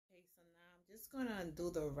just gonna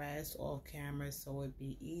do the rest off camera so it'd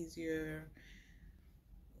be easier.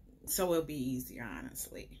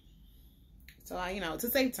 Honestly. So to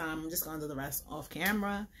save time, I'm just gonna do the rest off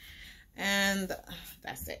camera, and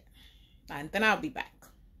that's it. And then I'll be back.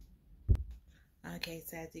 Okay,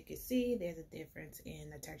 so as you can see, there's a difference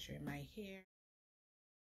in the texture in my hair.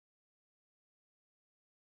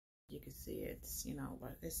 You can see it's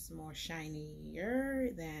it's more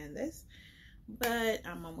shinier than this, but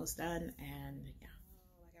I'm almost done. And yeah,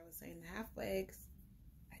 like I was saying, the half wigs,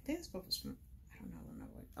 I think it's from I don't know,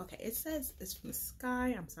 remember. Okay, it says it's from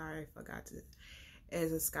Sky. I'm sorry, I forgot to.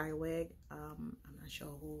 It's a Sky wig. I'm not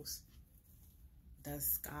sure who's does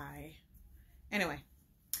Sky. Anyway,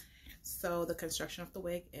 so the construction of the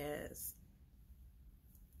wig is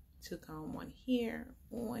 2 comb, one here,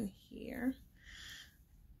 one here.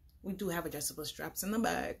 We do have adjustable straps in the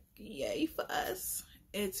back. Yay for us.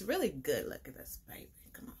 It's really good. Look at this, baby.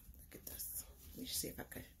 Come on, look at this. Let me see if I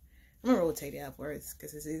could. I'm gonna rotate it upwards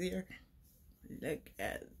because it's easier. Look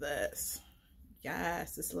at this.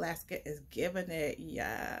 Yes, this elastic is giving it.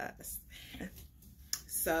 Yes.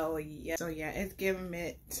 So yeah, it's giving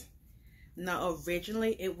it. Now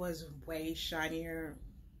originally it was way shinier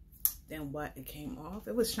than what it came off.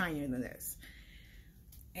 It was shinier than this,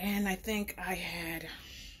 and I think I had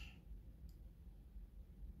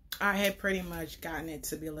pretty much gotten it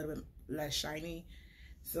to be a little bit less shiny.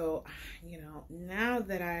 So now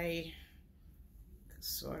that I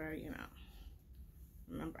sort of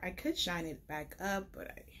remember, I could shine it back up,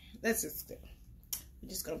 but that's just good. I'm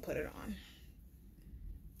just gonna put it on.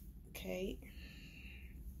 Okay.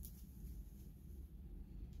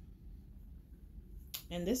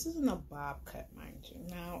 And this isn't a bob cut, mind you.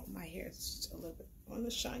 Now my hair is just a little bit on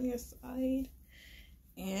the shinier side.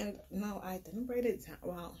 And no, I didn't braid it down.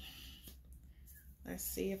 Well, let's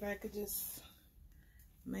see if I could just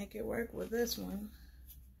make it work with this one.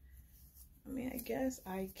 I mean, I guess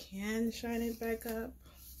I can shine it back up,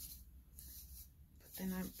 but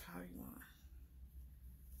then I probably won't.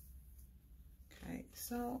 Okay,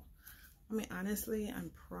 so I mean, honestly,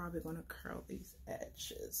 I'm probably gonna curl these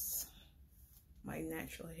edges. My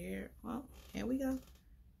natural hair. Well, here we go.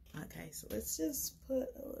 Okay, so let's just put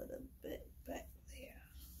a little bit back there.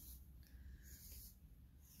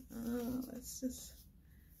 Let's just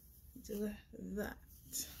do that.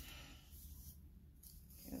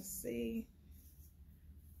 You'll see.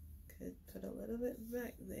 Could put a little bit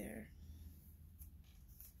back there.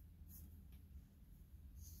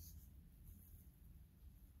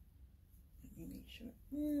 Let me make sure.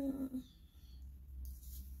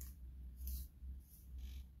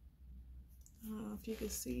 I don't know if you can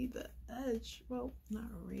see the edge. Well,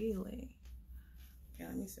 not really. Okay,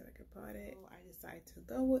 let me see if I can part it. I decided to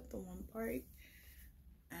go with the one part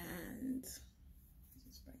and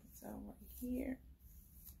just bring this out right here.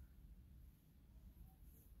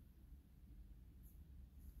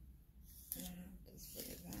 And just bring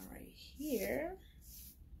it down right here.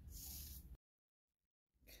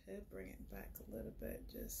 Could bring it back a little bit,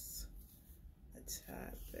 just a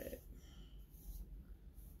tad bit.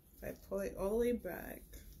 If I pull it all the way back,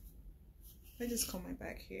 I just comb my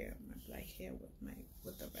back hair, my black hair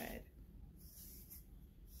with the red.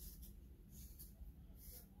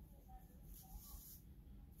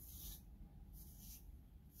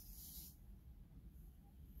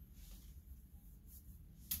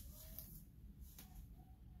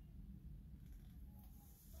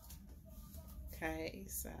 Okay,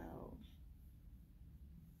 so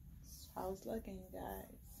how's looking, you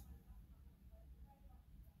guys?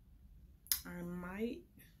 I might,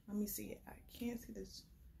 let me see it. I can't see this.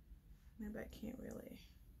 Maybe I can't really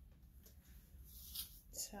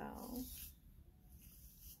tell.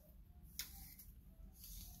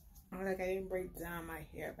 Like I didn't break down my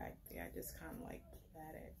hair back there. I just kind of like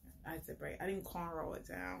plaited it. I didn't cornrow it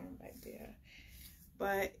down back there.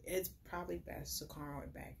 But it's probably best to cornrow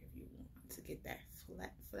it back if you want to get that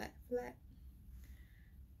flat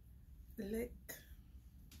look.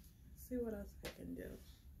 See what else I can do.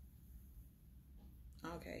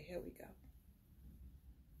 Okay, here we go.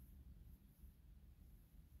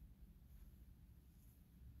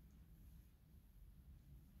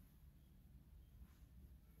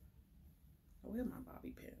 Where are my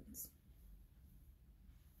bobby pins?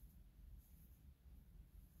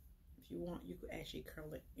 If you want, you could actually curl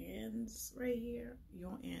the ends right here.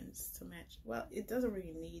 Your ends to match. Well, it doesn't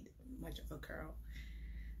really need much of a curl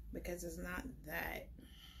because it's not that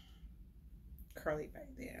curly back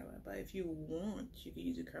there. But if you want, you can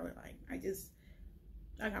use a curly line.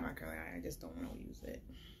 I got my curly line. I just don't want to use it.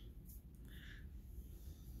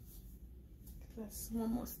 That's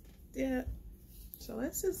one more step. So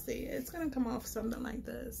let's just see. It's gonna come off something like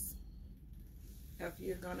this. If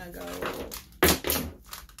you're gonna go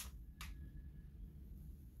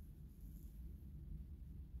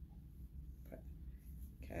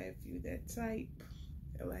okay, if you that type,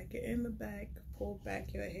 feel like it in the back, pull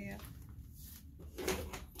back your hair.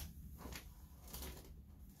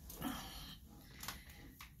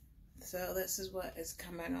 So this is what it's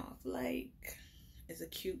coming off like. It's a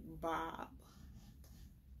cute bob.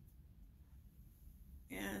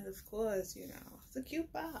 And of course, you know, it's a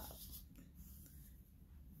cute bob.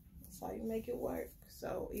 That's how you make it work.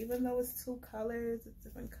 So even though it's two colors, it's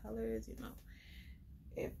different colors, you know,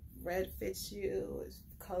 if red fits you, if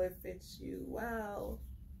color fits you well.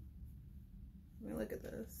 I mean, look at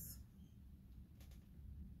this.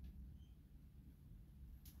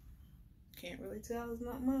 Can't really tell, it's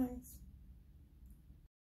not mine.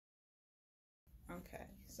 Okay,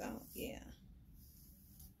 so yeah.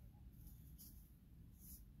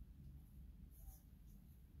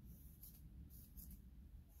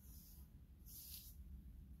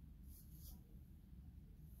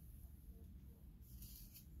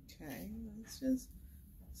 Okay, let's just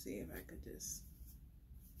see if I could just,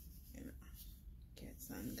 you know, get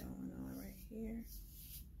something going on right here.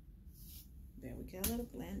 There we go, a little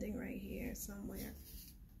blending right here somewhere.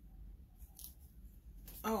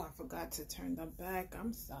 Oh, I forgot to turn them back.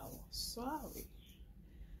 I'm so sorry.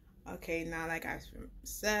 Okay, now like I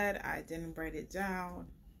said, I didn't braid it down.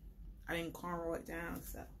 I didn't cornrow it down,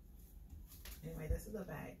 so. Anyway, this is the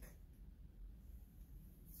back.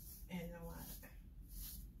 And you know what?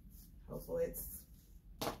 Hopefully it's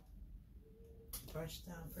brushed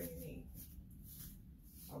down pretty neat.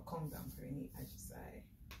 Or combed down pretty neat, I should say.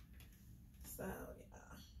 So,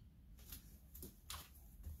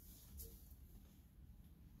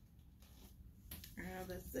 yeah.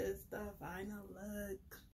 This is the final look.